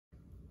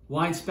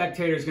Wine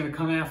Spectator is going to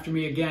come after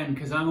me again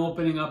because I'm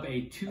opening up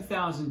a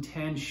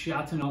 2010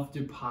 Chateauneuf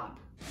du Pape.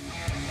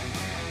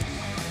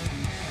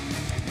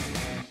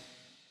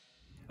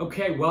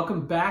 Okay,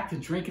 welcome back to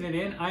Drinking It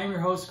In. I am your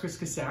host, Chris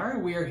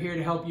Casara. We are here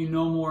to help you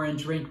know more and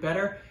drink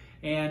better.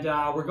 And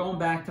we're going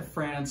back to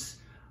France.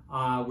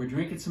 We're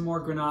drinking some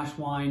more Grenache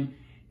wine.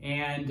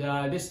 And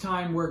this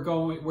time we're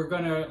going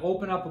to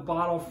open up a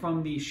bottle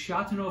from the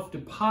Chateauneuf du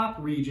Pape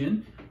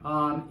region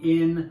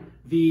in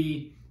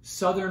the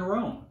southern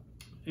Rhone.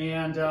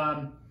 And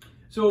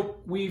so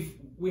we've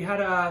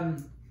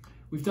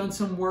done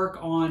some work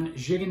on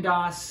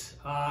Gigondas.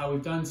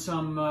 We've done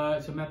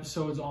some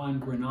episodes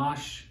on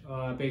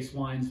Grenache based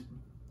wines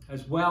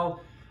as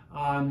well.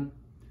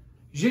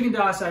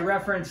 Gigondas, I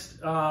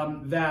referenced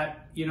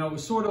that it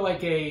was sort of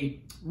like a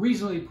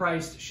reasonably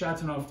priced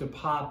Chateauneuf du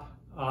Pape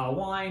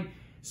wine.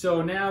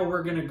 So now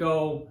we're going to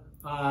go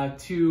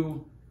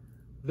to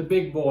the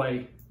big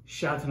boy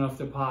Chateauneuf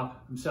du Pape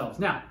themselves.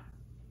 Now,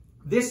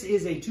 this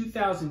is a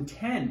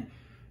 2010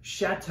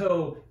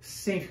 Chateau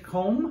St.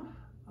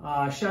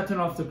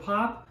 Chateauneuf du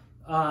Pape.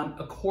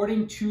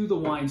 According to the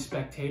Wine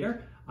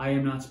Spectator, I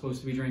am not supposed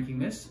to be drinking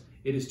this.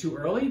 It is too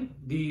early.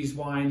 These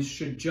wines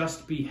should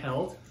just be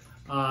held.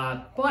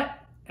 But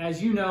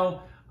as you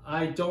know,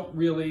 I don't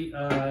really,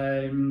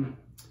 I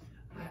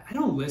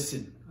don't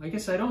listen. I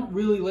guess I don't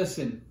really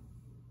listen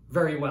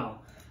very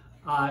well.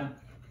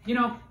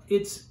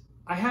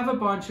 I have a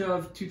bunch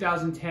of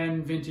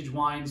 2010 vintage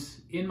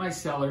wines in my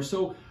cellar,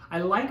 so I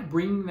like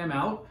bringing them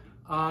out,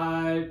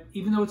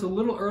 even though it's a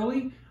little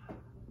early,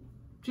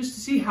 just to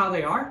see how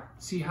they are,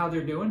 see how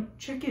they're doing,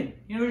 check in.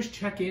 Just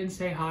check in,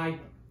 say hi,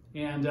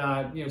 and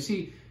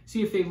see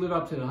if they live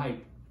up to the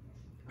hype.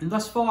 And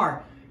thus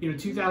far,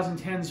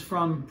 2010s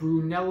from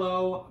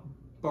Brunello,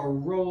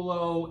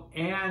 Barolo,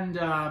 and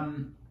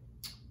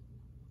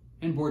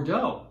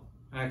Bordeaux,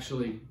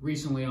 actually,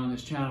 recently on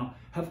this channel,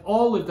 have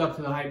all lived up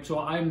to the hype. So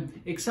I'm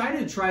excited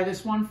to try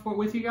this one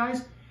with you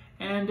guys,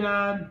 and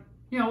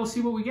we'll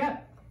see what we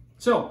get.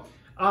 So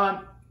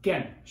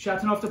again,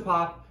 Chateauneuf du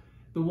Pape.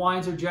 The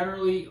wines are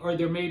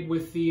they're made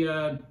with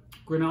the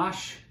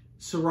Grenache,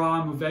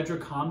 Syrah, Mourvedre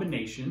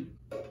combination.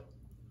 I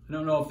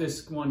don't know if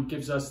this one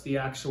gives us the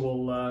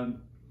actual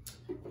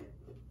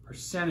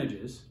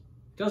percentages.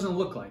 Doesn't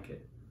look like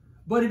it,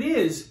 but it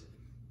is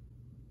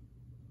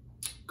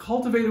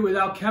cultivated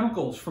without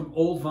chemicals from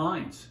old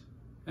vines.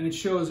 And it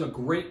shows a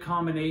great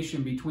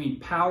combination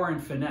between power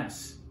and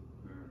finesse.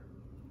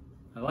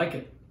 I like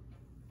it.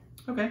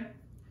 Okay,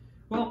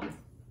 well,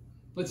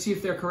 let's see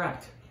if they're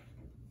correct.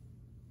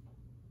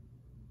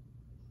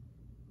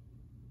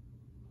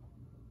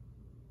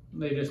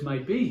 They just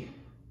might be.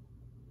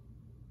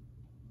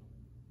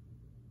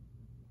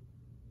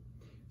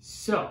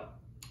 So,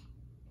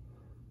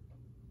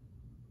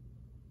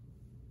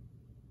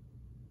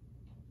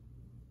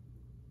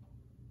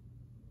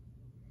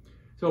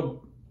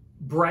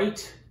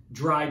 bright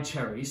dried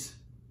cherries.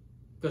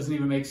 Doesn't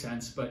even make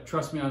sense, but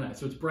trust me on that.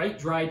 So it's bright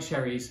dried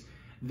cherries.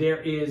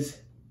 There is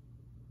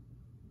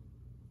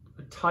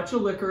a touch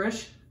of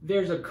licorice.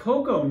 There's a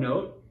cocoa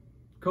note,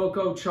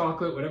 cocoa,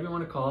 chocolate, whatever you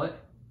want to call it.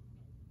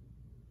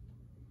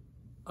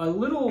 A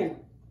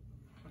little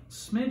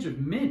smidge of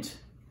mint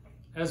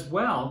as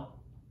well.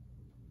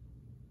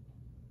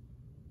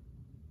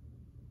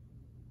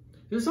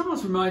 This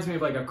almost reminds me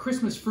of like a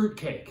Christmas fruit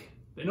cake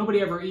that nobody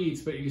ever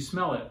eats, but you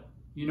smell it.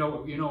 You know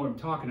what I'm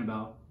talking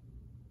about.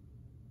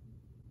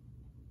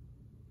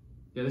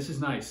 Yeah, this is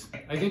nice.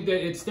 I think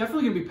that it's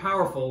definitely going to be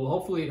powerful.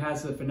 Hopefully it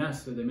has the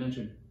finesse that they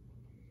mentioned.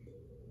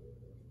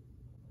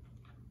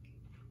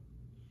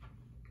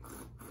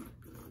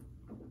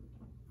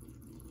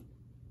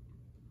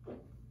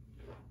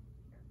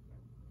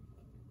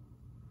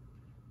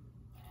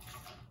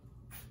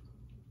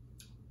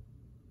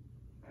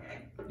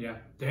 Yeah,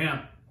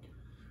 damn.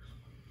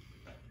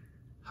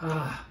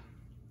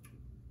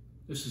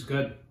 This is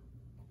good.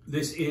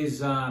 This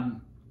is,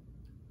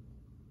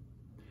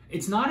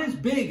 it's not as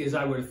big as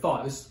I would have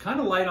thought. This is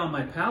kind of light on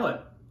my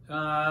palate.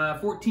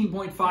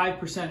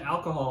 14.5%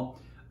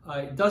 alcohol.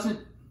 It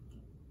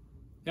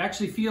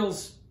actually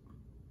feels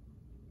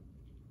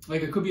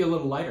like it could be a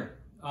little lighter.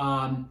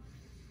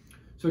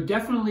 So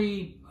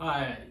definitely,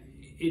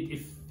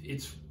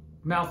 it's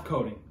mouth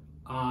coating.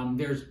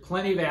 There's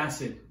plenty of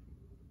acid,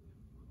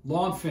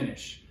 long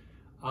finish.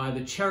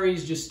 The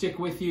cherries just stick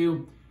with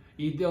you.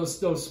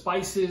 Those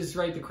spices,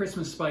 right? The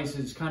Christmas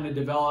spices kind of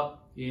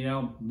develop,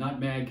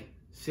 nutmeg,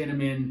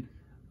 cinnamon,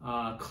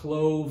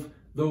 clove,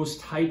 those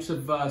types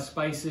of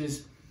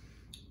spices.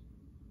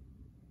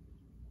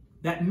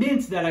 That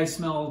mint that I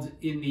smelled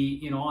in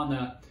the,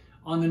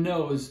 on the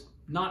nose,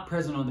 not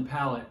present on the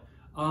palate.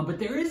 But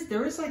there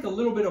is like a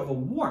little bit of a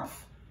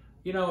warmth,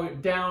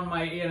 down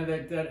my,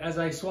 that as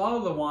I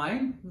swallow the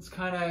wine, it's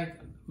kind of,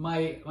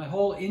 my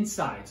whole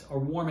insides are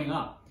warming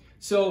up.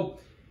 So,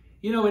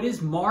 it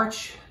is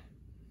March.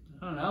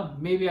 I don't know,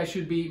 maybe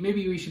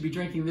we should be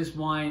drinking this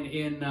wine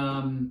in,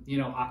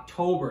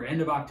 October, end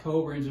of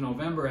October into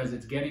November as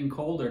it's getting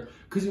colder,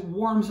 because it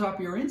warms up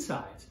your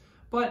insides.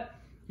 But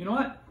you know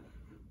what?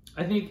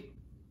 I think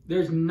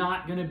there's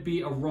not going to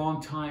be a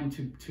wrong time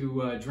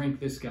to drink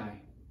this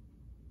guy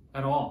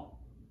at all.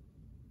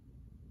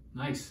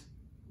 Nice.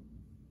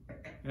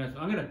 I'm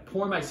going to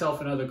pour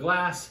myself another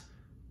glass.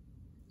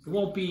 It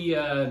won't be, you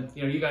know,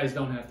 you guys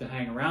don't have to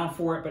hang around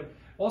for it. But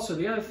also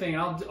the other thing,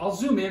 I'll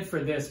zoom in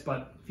for this,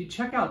 but if you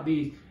check out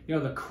the, you know,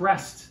 the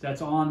crest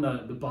that's on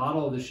the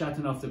bottle of the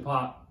Chateauneuf du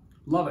Pape,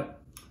 love it.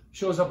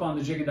 Shows up on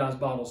the Gigondas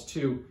bottles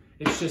too.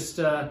 It's just,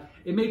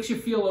 it makes you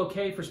feel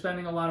okay for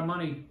spending a lot of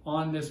money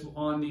on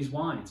these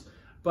wines.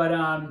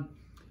 But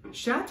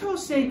Chateau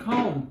St,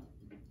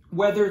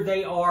 whether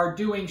they are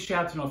doing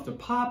Chateauneuf du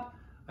Pape,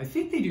 I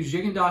think they do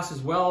Gigondas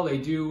as well. They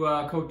do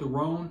Côte de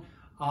Rhone.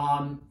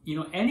 You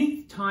know,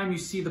 anytime you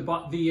see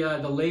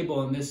the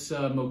label in this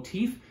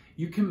motif,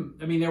 you can,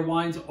 I mean, their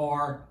wines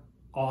are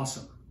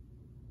awesome.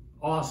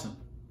 Awesome.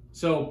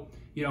 So,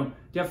 you know,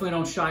 definitely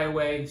don't shy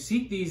away.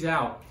 Seek these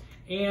out.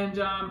 And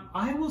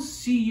I will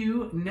see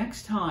you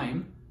next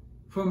time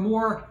for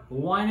more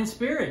wine and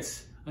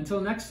spirits.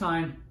 Until next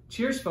time,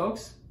 cheers,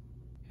 folks.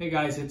 Hey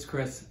guys, it's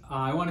Chris.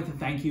 I wanted to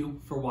thank you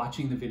for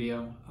watching the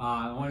video.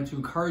 I wanted to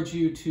encourage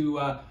you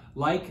to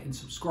like and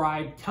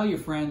subscribe, tell your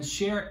friends,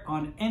 share it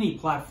on any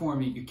platform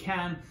that you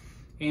can.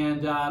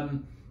 And,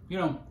 you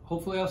know,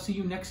 hopefully I'll see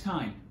you next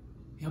time.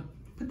 You know,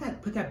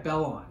 put that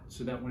bell on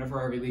so that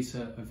whenever I release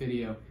a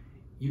video,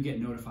 you get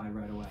notified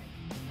right away.